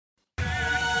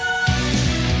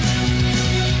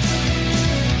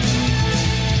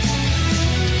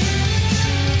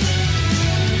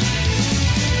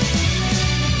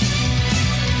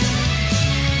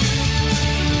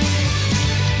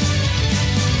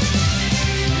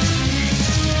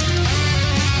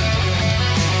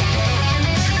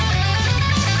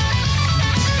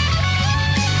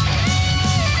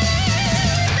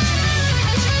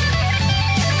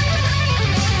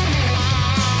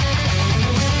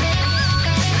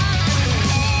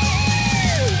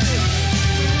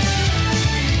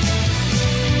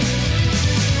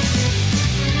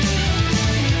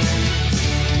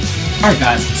Alright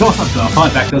guys, so what's up though? I'm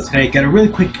probably back though today. Got a really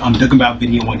quick DragonBallZ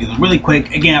video. I want to do it really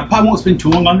quick. Again, I probably won't spend too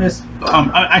long on this.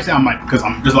 Actually I might, because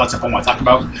there's a lot of stuff I want to talk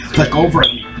about. So let's go over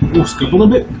and we'll skip a little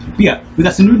bit. But yeah, we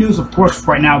got some new news, of course.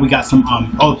 Right now we got some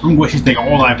all the PRORUNGA wishes. They are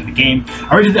all live in the game.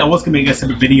 I already did. I was gonna make a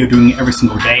separate video doing it every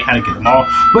single day, how to get them all.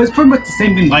 But it's pretty much the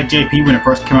same thing like JP when it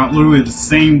first came out. Literally the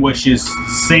same wishes,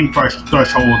 same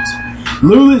thresholds.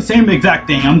 Literally the same exact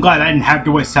thing. I'm glad I didn't have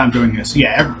to waste time doing this. So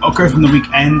yeah, it occurs when the week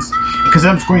ends. Because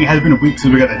I'm scrolling, it has been a week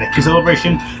since we got the Nikki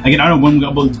celebration. Again, I don't know when we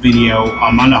upload this video.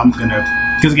 I know I'm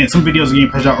gonna, because again, some videos are getting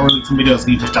pushed out early, some videos are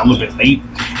getting pushed out a little bit late,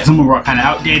 and some of them are kind of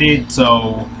outdated.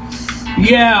 So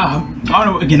yeah, I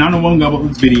don't know. Again, I don't know when I'm gonna upload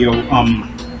this video. I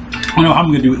don't know how I'm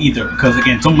gonna do it either. Because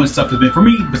again, so much stuff has been for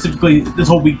me specifically. This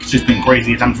whole week has just been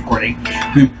crazy as I'm recording.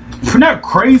 I mean, not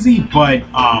crazy, but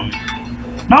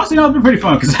honestly, no, it's been pretty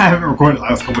fun because I haven't recorded the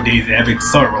last couple of days. I've been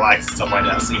so relaxed and stuff like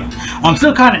that. So yeah, I'm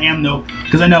still kind of am though,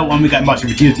 because I know we got much of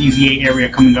Vegeta's EZA area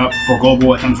coming up for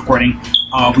global as I'm recording.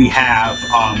 We have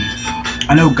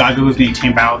I know Gago's getting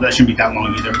chain battle. That shouldn't be that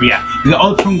long either. But yeah, we got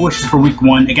all the PRORUNGA wishes for week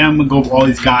 1. Again, I'm gonna go over all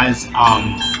these guys.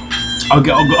 I'm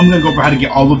gonna go over how to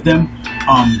get all of them.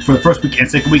 For the first week and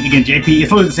second week. Again, JP,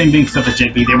 it's always the same thing stuff as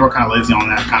JP. They were kind of lazy on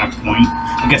that kind of point.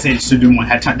 I guess they just didn't want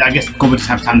to have time. I guess Global just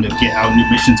have time to get out new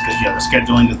missions because you have the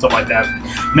scheduling and stuff like that.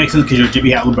 Makes sense because your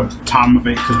JP had a little bit of time of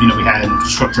it because we had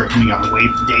structure coming out of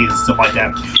wave days and stuff like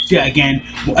that. So yeah, again,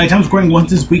 at times recording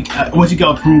once this week, once you get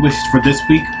all the PRORUNGA wishes for this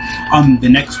week, the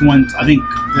next ones, I think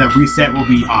the reset will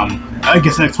be I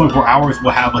guess the next 24 hours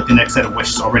we'll have like the next set of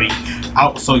wishes already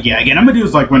out. So yeah, again, I'm gonna do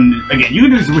this like when, again, you can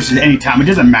do these wishes anytime, it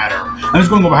doesn't matter. I'm just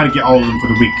going over how to get all of them for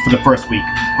the week, for the first week.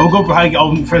 I'll go over how to get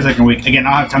all of them for the second week. Again,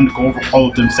 I'll have time to go over all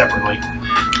of them separately.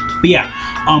 But yeah,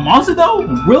 honestly though,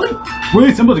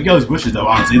 really simple to get all these wishes though,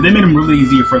 honestly. They made them really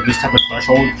easy for this type of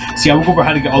threshold. So yeah, we'll go over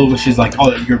how to get all the wishes, like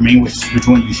all of your main wishes, which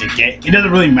one you should get. It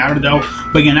doesn't really matter though,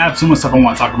 but again, I have so much stuff I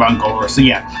want to talk about and go over. So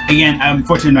yeah, again,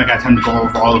 unfortunately I got time to go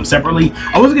over all of them separately.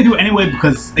 I wasn't gonna do it anyway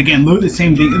because, again, literally the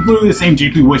same thing, it's literally the same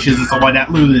JP wishes and stuff like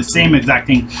that, literally the same exact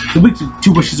thing. The week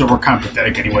 2 wishes were kind of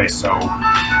pathetic anyway, so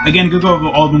again, go over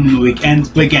all of them in the weekends.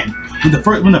 But again, when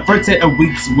the first set of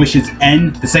weeks wishes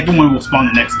end, the second one will spawn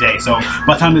the next day. So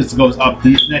by the time this goes up,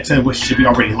 the next set of wishes should be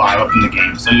already live up in the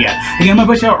game. So yeah, again, I'm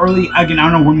gonna push out early. Again, I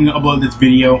don't know when I'm gonna upload this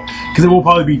video because it will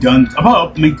probably be done.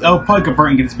 I'll probably convert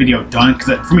and get this video done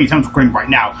because for me, I'm recording right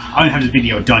now. I don't have this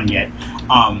video done yet.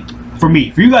 For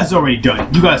me, for you guys, it's already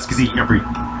done. You guys can see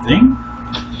everything.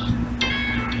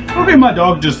 Okay, my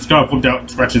dog just got flipped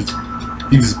out, scratches.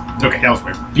 Okay, that was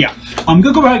weird. Yeah, I'm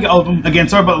gonna go ahead and get all of them. Again,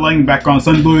 sorry about the lighting background.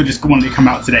 Sun Blue just wanted to come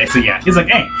out today, so yeah. It's like,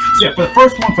 hey, so yeah, for the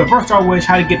first one, for the first Star Wish,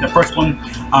 how to get the first one,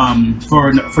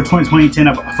 for 2020,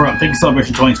 for Thank You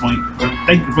Celebration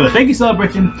 2020, for the Thank You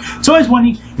Celebration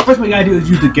 2020, the first thing you gotta do is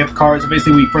use the gift cards. So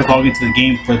basically, when you first log into the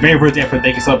game, for the very first day for the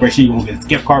Thank You Celebration, you will get this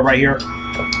gift card right here.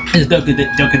 Just don't get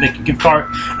the gift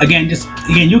card. Again,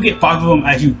 you'll get 5 of them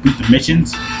as you beat the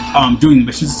missions, doing the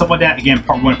missions and stuff like that. Again,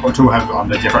 part 1 and part 2 will have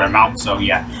the different amounts. So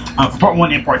yeah, for part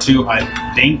 1 and part 2, I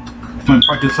think when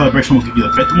part 2 celebration will give you the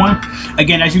 5th one.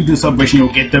 Again, as you do the celebration,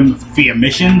 you'll get them via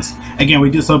missions. Again, when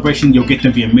you do the celebration, you'll get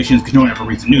them via missions because no one ever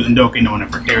reads the news, and no one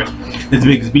ever cares. There's the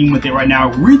biggest beam with it right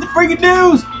now. Read the freaking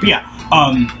news. But yeah.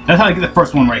 That's how I get the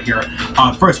first one right here.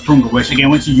 First PRORUNGA wish. Again,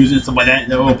 once you use it and stuff like that,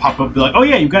 it will pop up and be like, oh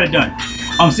yeah, you got it done.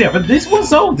 So yeah, but this one,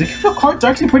 so the gift cards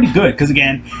are actually pretty good because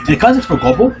again, and because it's for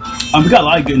global, we got a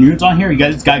lot of good units on here. You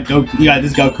got this guy Goku. You got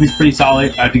this Goku who's pretty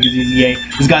solid. I think it's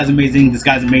EZA. This guy's amazing. This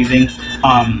guy's amazing.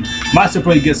 Master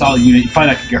pretty good solid unit. You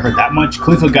probably not gonna get hurt that much.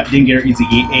 Calypso didn't get her EZA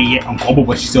yet on global,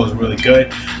 but she still is really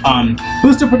good.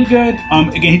 Who's still pretty good.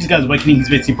 Again, he just got his awakening. He's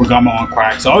basically Porunga on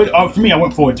crack. So for me, I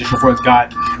went for additional for his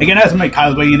god. Again, I have to make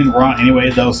Kyle's awakening around anyway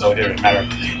though, so it doesn't matter.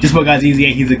 Just what guy's EZA.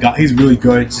 He's really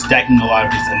good. Just stacking a lot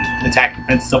of his attack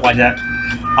defense stuff like that.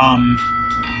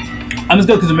 I'm just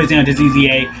Goku's amazing on his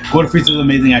EZA. Go to Frieza's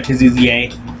amazing on his EZA.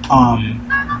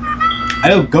 I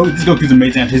know this Goku's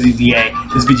amazing on his EZA.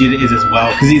 This Vegeta is as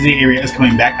well because EZA area is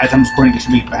coming back. As I'm recording, it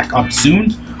should be back up soon.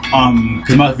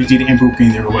 Because Mother Vegeta and Blue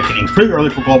King, their awakening is pretty early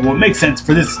for global. It makes sense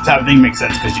for this type of thing. Makes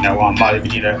sense because Mother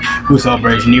Vegeta Blue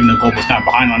Celebration, even though global's kind of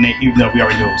behind on it, even though we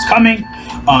already knew it was coming.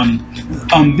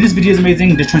 This video is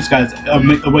amazing. This Trench guy's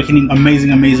awakening, amazing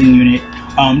unit.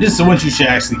 This is the one you should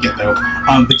actually get though.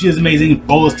 Vegeta's amazing.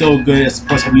 Bola's still good as a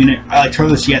support type unit. I like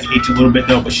Turles. She has H a little bit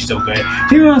though, but she's so good.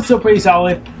 Timon's still pretty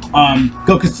solid.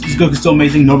 Goku's still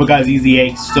amazing. Nova guy's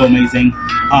EZA still amazing.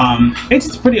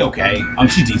 It's pretty okay.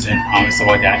 She's decent. And stuff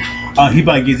like that. He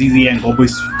probably gets EZA and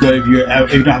Goku's good if you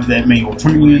don't have that many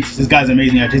tournament units. This guy's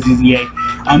amazing at his EZA.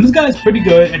 This guy is pretty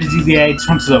good at his EZA.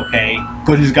 Trunks is okay.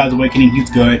 Goten's God's Awakening, he's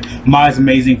good. Mai is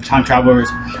amazing for time travelers.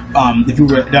 If you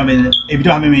don't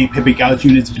have any Pippin Galaxy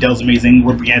units, Fidel's amazing.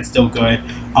 Brienne's still good.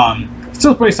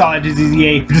 Still pretty solid at his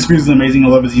EZA. This is amazing. I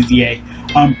love his EZA.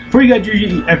 Pretty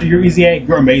good after your EZA.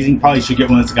 You're amazing. Probably should get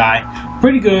one of this guy.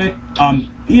 Pretty good.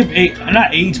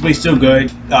 Not age, but he's still good.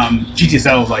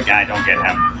 GTSL is like, I don't get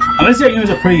him. This units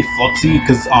are pretty fluxy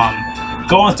because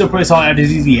Gohan's still pretty solid at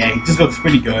his EZA. This looks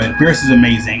pretty good. Beerus is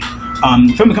amazing.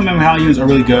 Film Kamehameha units are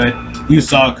really good. You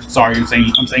suck. Sorry, I'm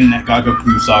saying that. God, Goku,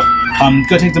 you suck.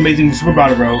 Goten's amazing. Super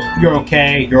Battle Road. You're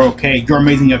okay. You're okay. You're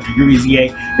amazing after your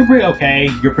EZA. You're pretty okay.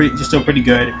 You're still pretty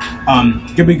good.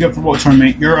 You'll be good for World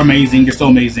Tournament. You're amazing. You're still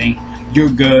amazing. You're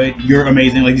good. You're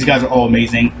amazing. Like, these guys are all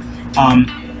amazing.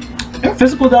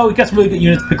 Physical though, we got some really good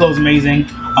units. Piccolo's amazing.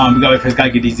 We got first guy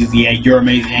get these EZA. You're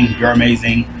amazing. You're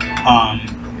amazing.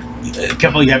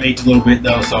 Careful, you have H a little bit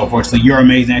though, so unfortunately, you're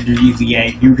amazing at your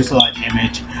EZA. You just a lot of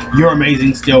damage. You're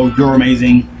amazing still. You're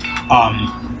amazing.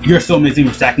 You're still amazing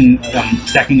for stacking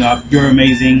up. You're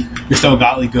amazing. You're still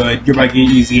godly good. You're about to get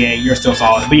EZA. You're still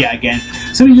solid. But yeah, again,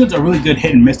 some of the units are really good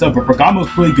hit and miss though. But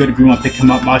Bergamo's really good if you want to pick him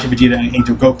up. Majin Vegeta and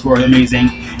Angel Goku are amazing.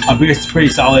 Beerus is pretty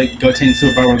solid. Goten,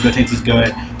 Super Power Gotenks is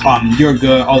good. You're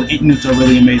good. All the units are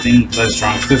really amazing. Besides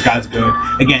Trunks, this guy's good.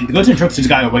 Again, the Goten Trunks just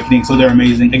got Awakening, so they're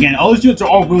amazing. Again, all these units are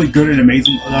all really good and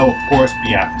amazing, though, of course. But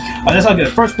yeah, that's how I get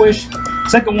the first wish.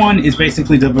 Second one is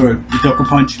basically the Dokkan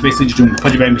Punch, basically just doing the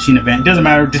Punch Bag Machine event. It doesn't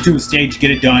matter, just do a stage,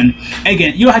 get it done. And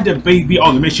again, you don't have to beat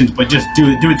all the missions, but just do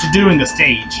it. Just doing the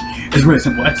stage is really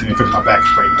simple. Actually, I'm fixing my back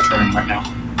pretty much hurting right now.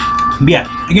 But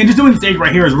yeah, again, just doing the stage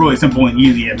right here is really simple and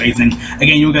easy, amazing.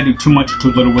 Again, you don't gotta do too much or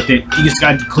too little with it. You just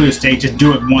gotta clear the stage, just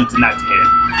do it once and that's it.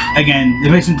 Again, the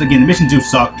missions do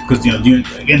suck because you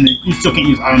still can't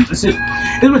use items. They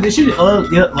should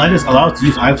let us allow us to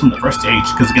use items from the first stage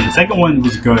because again, the second one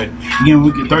was good. Again,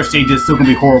 the third stage is still gonna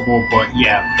be horrible, but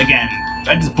yeah, again,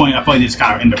 at this point, I feel like they just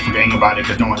kind of end up forgetting about it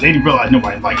because they didn't realize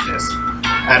nobody liked this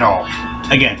at all.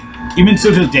 Again. Even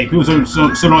still to this day, people still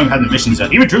don't even have the missions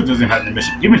done. Even Truth doesn't have the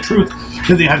mission. Even Truth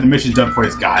doesn't have the missions done for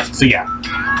his guys. So yeah,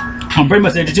 pretty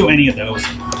much there to do any of those.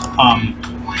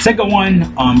 Second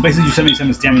one, basically do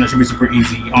 77 stamina should be super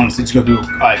easy. Honestly, just go through,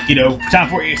 time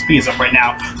for EXP is up right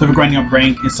now. So if you're grinding up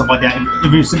rank and stuff like that,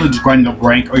 if you're simply just grinding up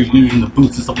rank or you're using the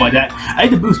boost and stuff like that, I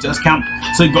think the boost does count.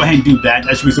 So you go ahead and do that.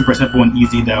 That should be super simple and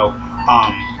easy though.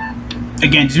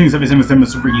 Again, just doing 77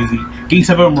 is super easy. Getting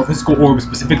 7 more physical orbs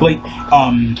specifically.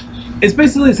 It's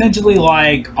basically essentially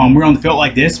like we're on the field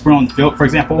like this. We're on the field, for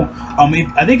example.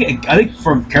 I think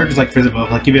for characters like physical,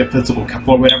 like give you a physical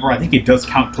or whatever, I think it does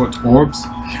count towards orbs.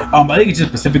 I think it's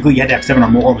just specifically you had to have 7 or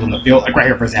more orbs on the field. Like right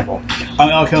here, for example,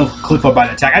 I'll kill Cliffo by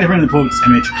the attack. I didn't really pull this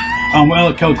image. When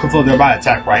I'll kill Cliffo, they're by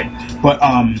attack, right? But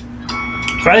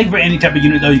I think for any type of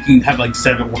unit though, you can have like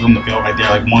 7 orbs on the field right there,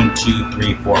 like 1, 2,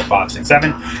 3, 4, 5, 6,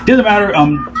 7. Doesn't matter.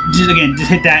 Just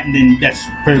hit that, and then that's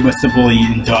pretty much simply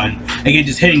done. Again,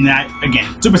 just hitting that.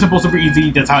 Again, super simple, super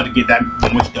easy. That's how to get that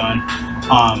much done.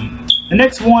 The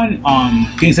next one,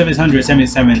 getting 77,000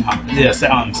 stamina,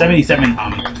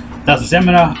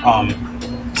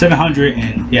 700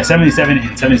 and 77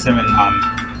 and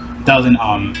 77,000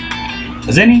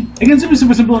 Zenny. Again,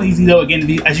 super simple and easy though. Again,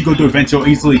 as you go through events, you'll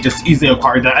easily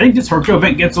acquire that. I think this Hercule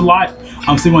event gets a lot.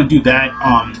 So you want to do that.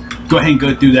 Go ahead and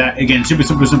go through that. Again, should be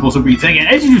super simple, super easy. Again,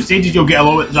 as you do stages, you'll get a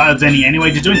lot of Zenny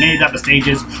anyway. Just doing any type of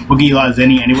stages will get you a lot of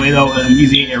Zenny anyway though.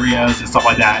 Easy areas and stuff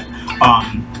like that.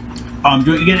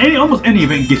 Again, almost any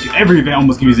event gets you. Every event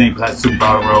almost gives you Zenny besides Super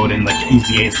Battle Road and like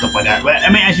EZA and stuff like that. But I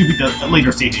mean, as you beat the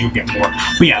later stages, you'll get more.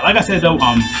 But yeah, like I said though,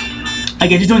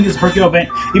 again, just doing this Hercule event,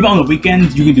 even on the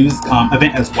weekends, you can do this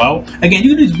event as well. Again,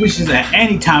 you can do these wishes at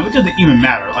any time. It doesn't even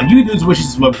matter. Like, you can do these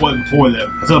wishes before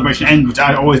the celebration ends, which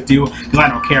I always do, because I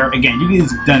don't care. Again, you can do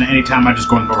this done at any time. I'm just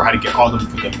going over how to get all of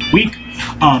them for the week.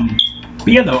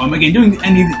 But yeah, though, again, doing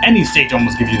any stage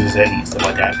almost gives you this and stuff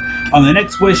like that. The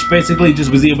next wish, basically,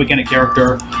 just with Z Awaken a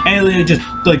character, and just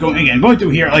like going through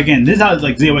here. Again, this is how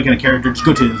like Z Awaken a character. Just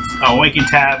go to the Awaken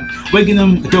tab, awaken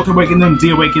them, Dokkan awaken them,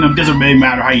 Z Awaken them. Doesn't really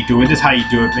matter how you do it. This is how you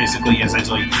do it, basically,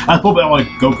 essentially. I pull out like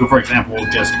Goku, for example,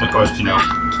 just because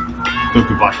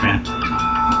Goku Black Man.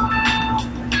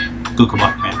 Goku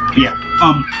Black Man. But yeah.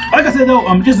 Like I said though,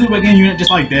 just the awakening unit just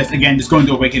like this. Again, just going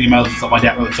to awakening emails and stuff like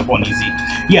that, really simple and easy.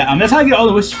 Yeah, that's how I get all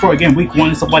the wishes for again week 1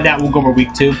 and stuff like that. We'll go over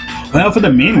week 2. But now for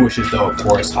the main wishes though, of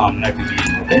course,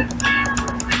 okay.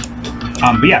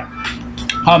 But yeah.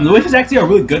 The wishes actually are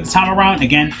really good this time around.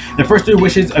 Again, the first 3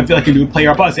 wishes, I feel like a new player,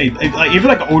 I'll probably say, if you're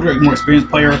like an older, more experienced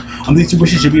player, these 2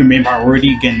 wishes should be your main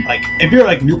priority. Again, like if you're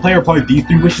like a new player, probably these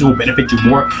 3 wishes will benefit you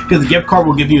more because the gift card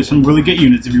will give you some really good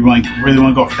units if you really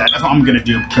want to go for that. That's what I'm gonna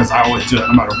do because I always do that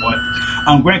no matter what.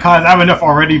 Grand Kai's, I have enough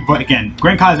already, but again,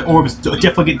 Grand Kai's orbs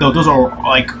definitely get those. Those are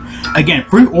like, again,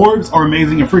 free orbs are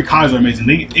amazing and free Kai's are amazing.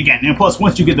 Again, and plus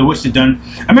once you get the wishes done,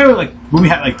 I remember like when we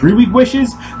had like 3-week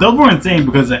wishes, those were insane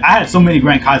because like, I had so many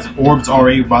Grand Kai's orbs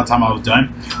already by the time I was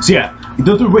done. So yeah,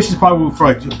 those 3 wishes probably for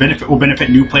like will benefit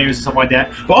new players and stuff like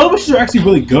that. But all the wishes are actually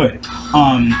really good.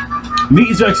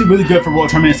 Meat are actually really good for world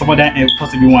tournament and stuff like that, and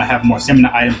plus if you want to have more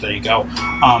stamina items, there you go.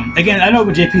 Again, I know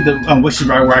with JP the wishes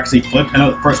were actually flipped. I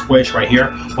know the first wish right here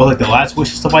was like the last wish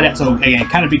and stuff like that, so again,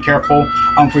 kind of be careful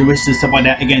for your wishes and stuff like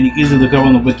that. Again, you can easily look it up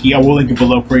on the wiki. I will link it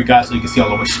below for you guys so you can see all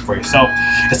the wishes for yourself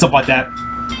and stuff like that.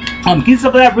 Keys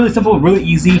stuff like that, really simple, really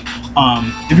easy.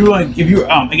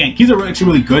 Again, keys are actually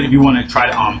really good if you want to try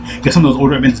to get some of those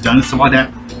older events done and stuff like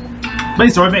that. But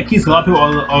these event keys, a lot of people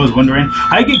are always wondering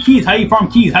how you get keys, how you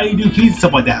farm keys, how you do keys,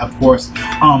 stuff like that, of course.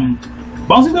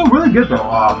 But honestly though, really good though.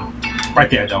 Right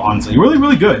there though, honestly,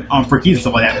 really good for keys and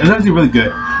stuff like that. It's actually really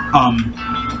good.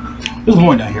 There's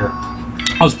more down here.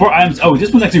 Support items. Oh,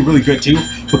 this one's actually really good too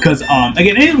because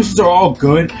again, any of the wishes are all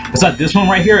good. Besides this one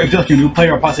right here, if you're like a new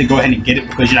player, I'll probably say go ahead and get it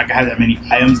because you're not gonna have that many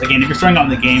items. Again, if you're starting out in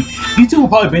the game, these 2 will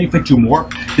probably benefit you more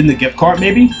than the gift card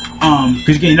maybe.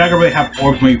 Because again, you're not gonna really have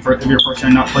orbs when if you're first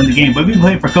starting out playing the game. But if you've been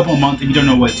playing for a couple of months and you don't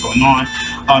know what's going on,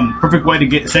 perfect way to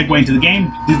get segue into the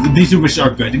game. These 2 wishes are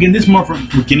good. Again, this is more for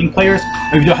beginning players.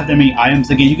 Or if you don't have that many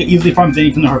items, again, you can easily farm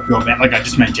any from the Hercule event, like I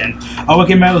just mentioned.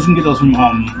 Wicked medals, you can get those from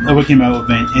the Wicked medal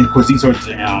event, and of course these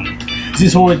swords.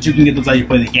 These swords you can get those as you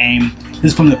play the game.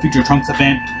 This is from the Future Trunks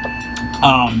event.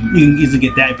 You can easily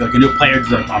get that if you're like a new player.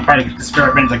 I'm trying to get the Spare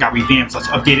event that got revamped, so it's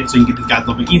updated, so you can get these guys a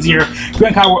little bit easier.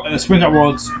 Spring Kite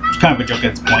World's kind of a joke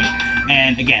at this point.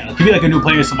 And again, if you're like a new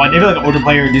player, so like if you're like an older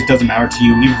player, this doesn't matter to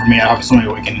you. Even for me, I have so many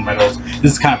awakening medals.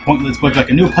 This is kind of pointless, but if you're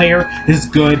like a new player, this is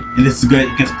good, and this is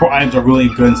good. Against pro items are really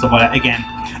good and stuff like that. Again,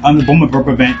 the Bowman Burp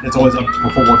event that's always up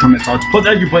before World Tournament starts. Plus,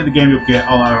 as you play the game, you'll get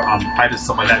a lot of items and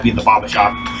stuff like that via the Baba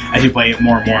Shop as you play it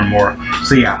more and more and more.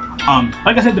 So yeah,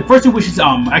 like I said, the first 2 wishes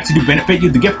actually do benefit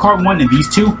you. The gift card one and these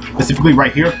 2, specifically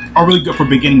right here, are really good for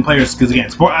beginning players because again,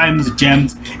 sport items,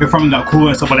 gems, if from the cooler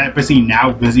and stuff like that, especially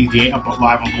now because EZA up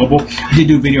live on global. I did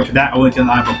do a video for that. I will link it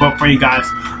live above for you guys.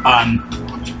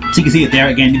 So you can see it there.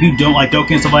 Again, if you don't like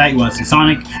Dokkan and stuff like that, you want to see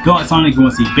Sonic. You don't like Sonic, you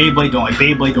want to see Beyblade. Don't like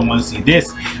Beyblade, don't want to see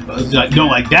this. You don't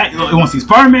like that, you want to see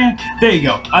Spider-Man. There you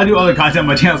go. I do other content on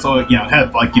my channel, so you know,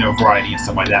 have like variety and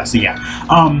stuff like that. So yeah.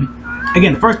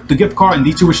 Again, the gift card and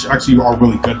these 2 wishes actually are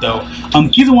really good though.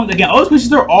 Keys are ones again. All those wishes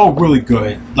they're all really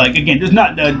good. Like again, there's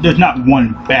not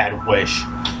one bad wish.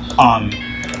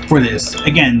 For this.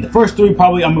 Again, the first 3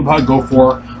 probably I'm gonna probably go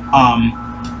for.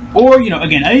 Or,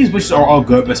 again, any of these wishes are all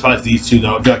good, besides these 2,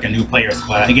 though, if you're like a new player.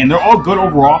 So, again, they're all good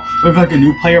overall, but if you're like a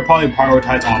new player, probably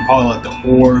prioritize on probably like the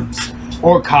orbs,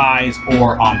 or Kai's,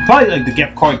 or probably like the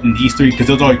gift card in these 3, because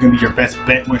those are going to be your best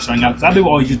bet when you're starting out. Because a lot of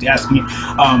people always used to ask me,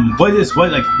 how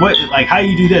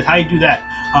you do this, how you do that,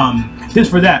 this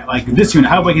for that, like this unit,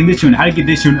 how do I get this unit, how do you get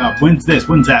this unit up, when's this,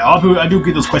 when's that. A lot of people, I do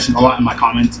get those questions a lot in my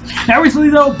comments. Not recently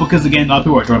though, because again, a lot of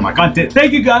people are enjoying my content.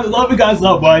 Thank you guys, I love you guys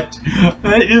so much.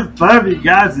 It's love you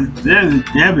guys,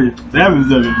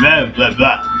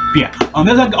 yeah,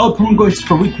 that's like all Porunga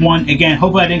for week 1. Again,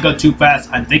 hopefully I didn't go too fast.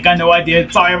 I think I know I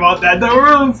did. Sorry about that. They're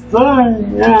really sorry.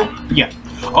 Yeah.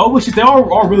 All wishes, they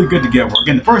are all really good to get over.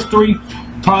 Again, the first 3,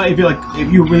 probably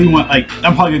if you really want, I'm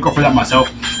probably gonna go for that myself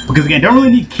because again, don't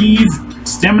really need keys.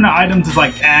 Stamina items is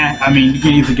like, I mean, you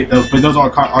can easily get those, but those are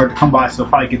hard to come by, so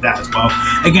probably get that as well.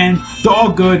 Again, they're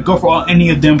all good. Go for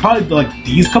any of them. Probably like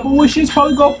these couple wishes.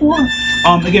 Probably go for.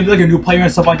 Again, if you're like a new player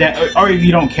and stuff like that, or if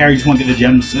you don't care, you just want to get the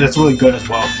gems. That's really good as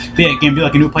well. But yeah, again, if you're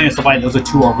like a new player and stuff like that, those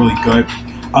 2 are really good.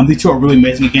 These 2 are really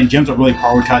amazing. Again, gems are really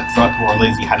prioritized for people who are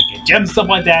lazy how to get gems and stuff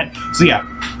like that. So yeah,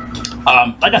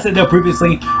 like I said though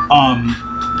previously,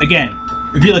 again,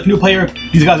 if you're like a new player,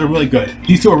 these guys are really good.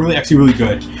 These 2 are actually really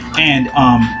good. And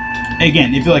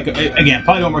again, if you like, again,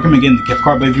 probably don't recommend getting the gift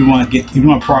card, but if you want to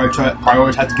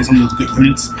prioritize to get some of those good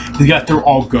units, these guys, they're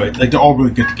all good. Like, they're all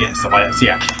really good to get and stuff like that. So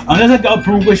yeah, that's like the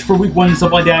upper wish for week 1 and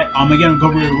stuff like that. Again, we'll go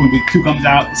over it when week 2 comes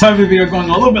out. Sorry for the video going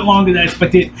a little bit longer than I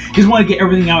expected. Just want to get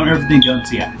everything out and everything done.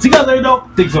 So yeah, see you guys later though.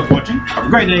 Thanks so much for watching. Have a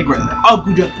great day, great life. I'll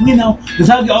go jump. That's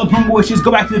how I get all the Porunga wishes.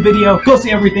 Go back to the video, go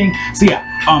see everything. So yeah,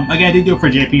 again, I did do it for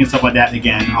JP and stuff like that.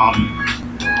 Again,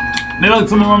 maybe like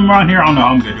some of them around here. I don't know how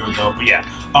I'm gonna do it though, but yeah.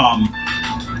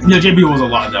 You know, JB was a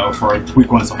lot though for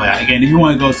week 1 and stuff like that. Again, if you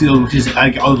want to go see those wishes, I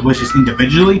get all those wishes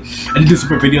individually and do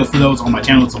super videos for those on my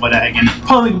channel and stuff like that. Again,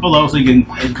 probably link below so you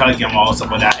can kind of get them all and stuff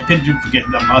like that. I tend to forget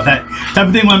about that type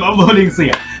of thing when I'm uploading. So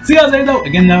yeah, see you guys later though.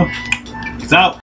 Again though, peace out.